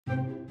Hey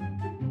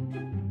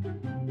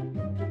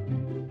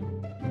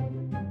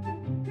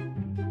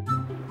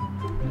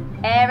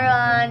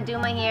everyone,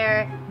 Duma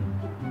here.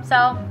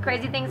 So,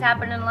 crazy things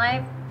happen in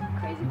life,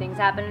 crazy things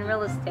happen in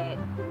real estate.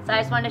 So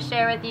I just wanted to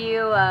share with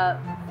you a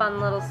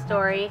fun little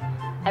story.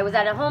 I was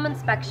at a home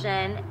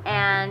inspection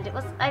and it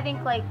was, I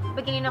think, like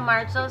beginning of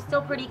March, so it was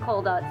still pretty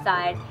cold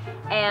outside.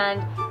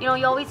 And you know,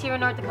 you always hear in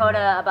North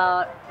Dakota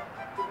about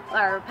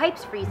our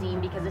pipes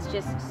freezing because it's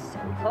just so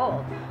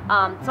cold.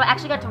 So I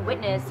actually got to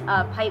witness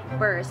a pipe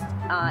burst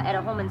at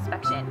a home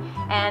inspection,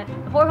 and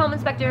the poor home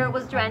inspector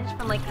was drenched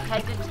from like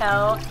head to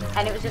toe,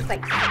 and it was just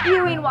like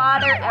spewing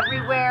water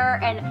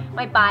everywhere, and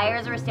my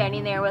buyers were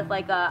standing there with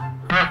like a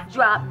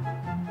drop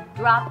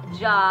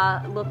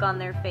jaw look on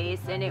their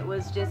face, and it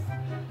was just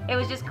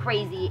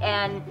crazy.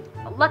 And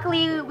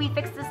luckily we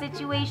fixed the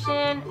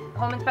situation.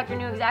 Home inspector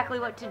knew exactly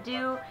what to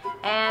do,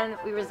 and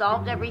we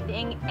resolved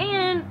everything,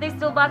 and they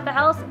still bought the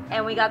house,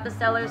 and we got the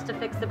sellers to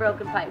fix the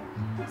broken pipe.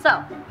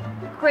 So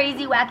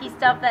crazy wacky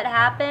stuff that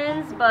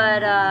happens,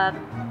 but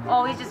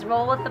always just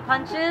roll with the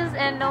punches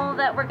and know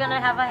that we're gonna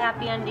have a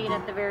happy ending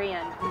at the very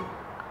end.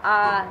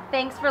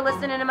 Thanks for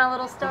listening to my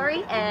little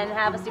story, and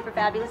have a super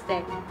fabulous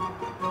day.